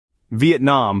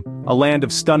Vietnam, a land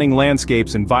of stunning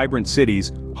landscapes and vibrant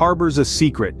cities, harbors a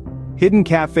secret: hidden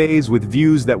cafes with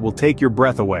views that will take your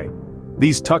breath away.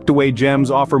 These tucked-away gems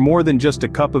offer more than just a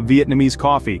cup of Vietnamese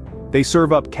coffee. They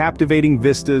serve up captivating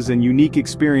vistas and unique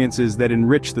experiences that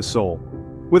enrich the soul.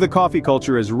 With a coffee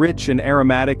culture as rich and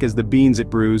aromatic as the beans it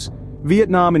brews,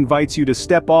 Vietnam invites you to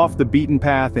step off the beaten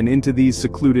path and into these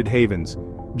secluded havens.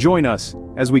 Join us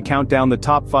as we count down the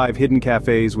top 5 hidden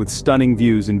cafes with stunning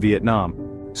views in Vietnam.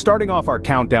 Starting off our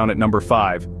countdown at number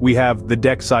 5, we have the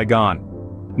Dex Saigon.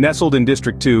 Nestled in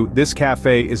District 2, this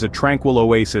cafe is a tranquil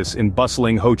oasis in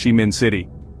bustling Ho Chi Minh City.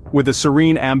 With a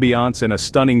serene ambiance and a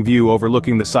stunning view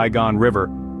overlooking the Saigon River,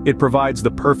 it provides the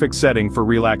perfect setting for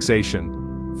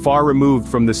relaxation. Far removed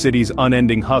from the city's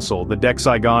unending hustle, the Dex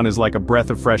Saigon is like a breath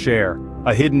of fresh air,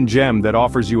 a hidden gem that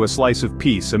offers you a slice of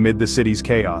peace amid the city's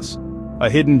chaos. A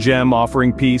hidden gem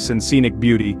offering peace and scenic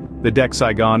beauty, the Dex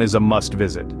Saigon is a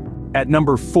must-visit. At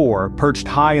number 4, perched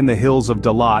high in the hills of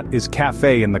Dalat, is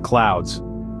Cafe in the Clouds.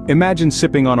 Imagine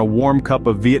sipping on a warm cup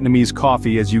of Vietnamese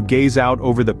coffee as you gaze out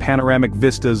over the panoramic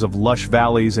vistas of lush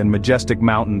valleys and majestic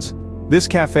mountains. This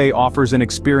cafe offers an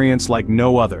experience like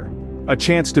no other. A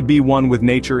chance to be one with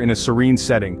nature in a serene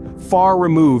setting, far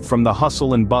removed from the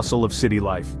hustle and bustle of city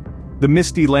life. The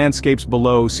misty landscapes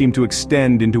below seem to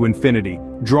extend into infinity,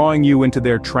 drawing you into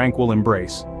their tranquil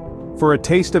embrace. For a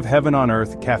taste of heaven on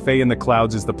earth, Cafe in the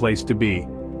Clouds is the place to be.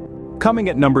 Coming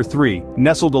at number 3,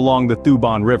 nestled along the Thu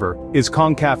Bon River, is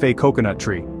Cong Cafe Coconut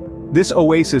Tree. This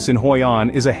oasis in Hoi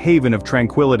An is a haven of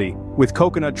tranquility, with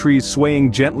coconut trees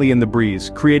swaying gently in the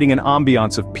breeze, creating an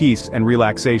ambiance of peace and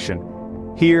relaxation.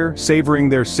 Here, savoring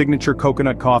their signature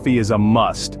coconut coffee is a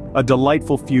must, a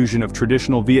delightful fusion of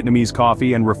traditional Vietnamese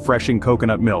coffee and refreshing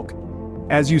coconut milk.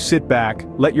 As you sit back,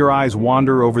 let your eyes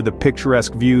wander over the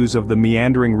picturesque views of the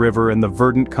meandering river and the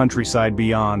verdant countryside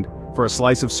beyond. For a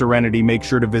slice of serenity, make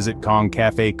sure to visit Cong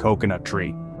Cafe Coconut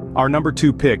Tree. Our number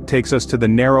 2 pick takes us to the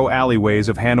narrow alleyways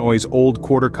of Hanoi's Old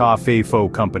Quarter Cafe Pho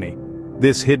Company.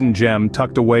 This hidden gem,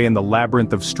 tucked away in the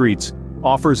labyrinth of streets,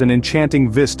 offers an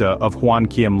enchanting vista of Hoan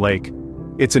Kiem Lake.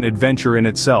 It's an adventure in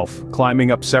itself,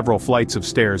 climbing up several flights of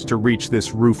stairs to reach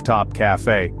this rooftop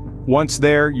cafe. Once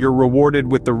there, you're rewarded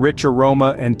with the rich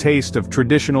aroma and taste of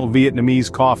traditional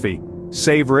Vietnamese coffee.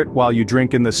 Savor it while you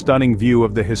drink in the stunning view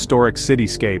of the historic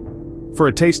cityscape. For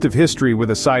a taste of history with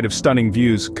a side of stunning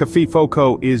views, Café Pho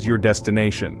Co is your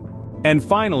destination. And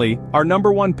finally, our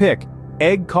number 1 pick,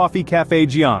 Egg Coffee Cafe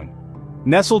Giang.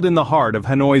 Nestled in the heart of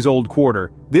Hanoi's Old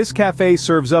Quarter, this cafe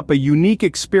serves up a unique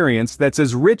experience that's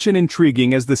as rich and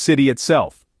intriguing as the city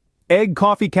itself. Egg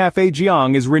Coffee Cafe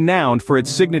Giang is renowned for its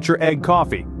signature egg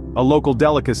coffee, a local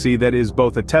delicacy that is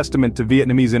both a testament to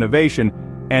Vietnamese innovation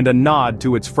and a nod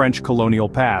to its French colonial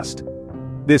past.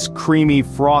 This creamy,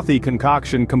 frothy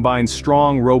concoction combines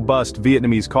strong, robust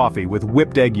Vietnamese coffee with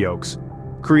whipped egg yolks,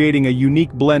 creating a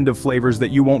unique blend of flavors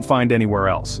that you won't find anywhere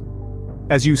else.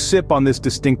 As you sip on this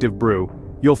distinctive brew,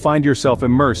 you'll find yourself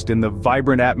immersed in the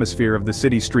vibrant atmosphere of the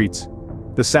city streets.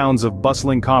 The sounds of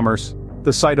bustling commerce,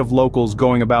 the sight of locals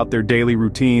going about their daily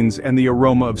routines, and the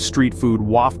aroma of street food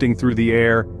wafting through the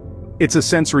air. It's a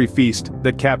sensory feast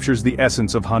that captures the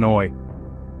essence of Hanoi.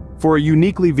 For a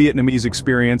uniquely Vietnamese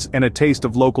experience and a taste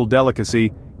of local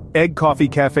delicacy, Egg Coffee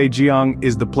Cafe Giang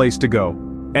is the place to go.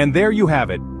 And there you have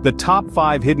it, the top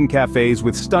 5 hidden cafes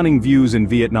with stunning views in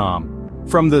Vietnam.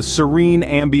 From the serene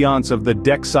ambiance of the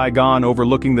Dex Saigon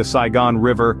overlooking the Saigon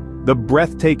River, the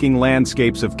breathtaking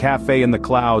landscapes of Cafe in the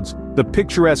Clouds, the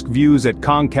picturesque views at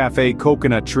Cong Cafe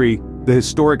Coconut Tree, the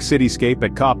historic cityscape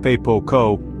at Cafe Pho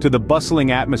Co, to the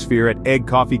bustling atmosphere at Egg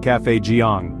Coffee Cafe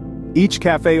Giang. Each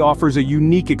cafe offers a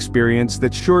unique experience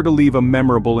that's sure to leave a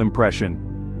memorable impression.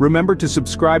 Remember to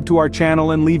subscribe to our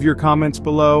channel and leave your comments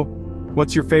below.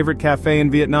 What's your favorite cafe in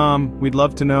Vietnam? We'd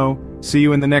love to know. See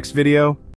you in the next video.